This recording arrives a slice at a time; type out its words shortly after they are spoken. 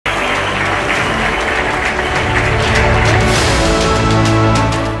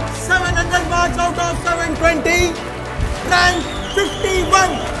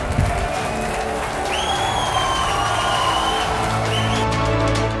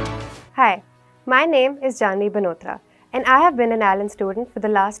Hi, my name is Jahnavi Banotra and I have been an AIIMS student for the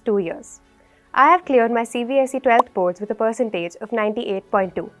last 2 years. I have cleared my CBSE 12th boards with a percentage of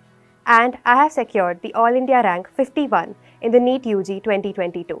 98.2 and I have secured the All India rank 51 in the NEET UG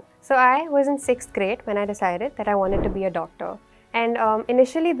 2022. So I was in 6th grade when I decided that I wanted to be a doctor. And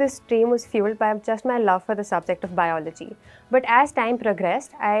initially this dream was fueled by just my love for the subject of biology. But as time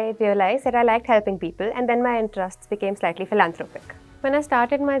progressed, I realized that I liked helping people and then my interests became slightly philanthropic. When I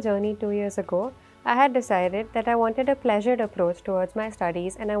started my journey 2 years ago, I had decided that I wanted a pleasured approach towards my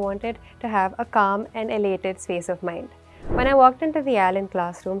studies and I wanted to have a calm and elated space of mind. When I walked into the AIIMS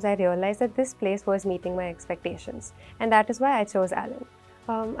classrooms, I realized that this place was meeting my expectations, and that is why I chose AIIMS.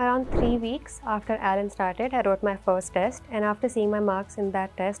 Around 3 weeks after AIIMS started, I wrote my first test, and after seeing my marks in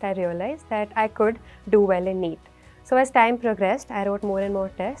that test, I realized that I could do well in NEET. So as time progressed, I wrote more and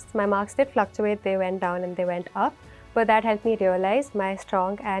more tests. My marks did fluctuate, they went down and they went up, but that helped me realize my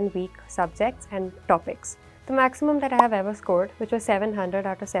strong and weak subjects and topics. The maximum that I have ever scored, which was 700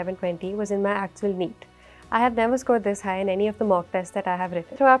 out of 720, was in my actual NEET. I have never scored this high in any of the mock tests that I have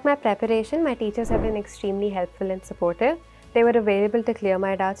written. Throughout my preparation, my teachers have been extremely helpful and supportive. They were available to clear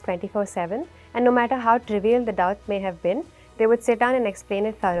my doubts 24/7, and no matter how trivial the doubt may have been, they would sit down and explain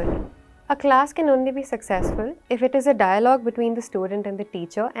it thoroughly. A class can only be successful if it is a dialogue between the student and the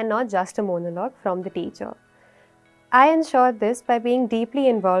teacher and not just a monologue from the teacher. I ensured this by being deeply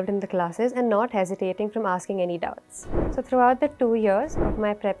involved in the classes and not hesitating from asking any doubts. So throughout the 2 years of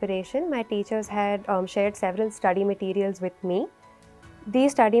my preparation, my teachers had shared several study materials with me.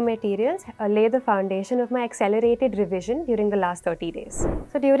 These study materials lay the foundation of my accelerated revision during the last 30 days.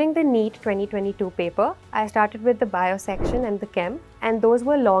 So during the NEET 2022 paper, I started with the bio section and the chem, and those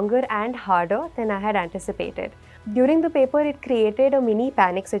were longer and harder than I had anticipated. During the paper, it created a mini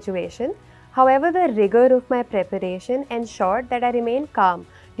panic situation. However, the rigor of my preparation ensured that I remained calm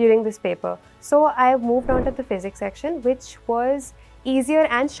during this paper. So I moved on to the physics section, which was easier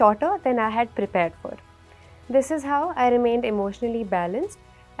and shorter than I had prepared for. This is how I remained emotionally balanced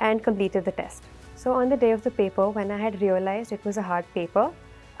and completed the test. So on the day of the paper, when I had realized it was a hard paper,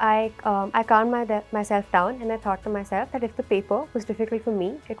 I calmed myself down and I thought to myself that if the paper was difficult for me,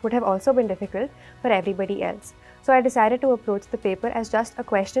 it would have also been difficult for everybody else. So I decided to approach the paper as just a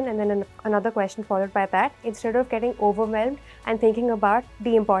question and then another question followed by that, instead of getting overwhelmed and thinking about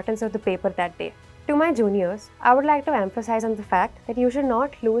the importance of the paper that day. To my juniors, I would like to emphasize on the fact that you should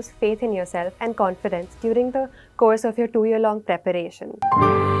not lose faith in yourself and confidence during the course of your 2-year-long preparation.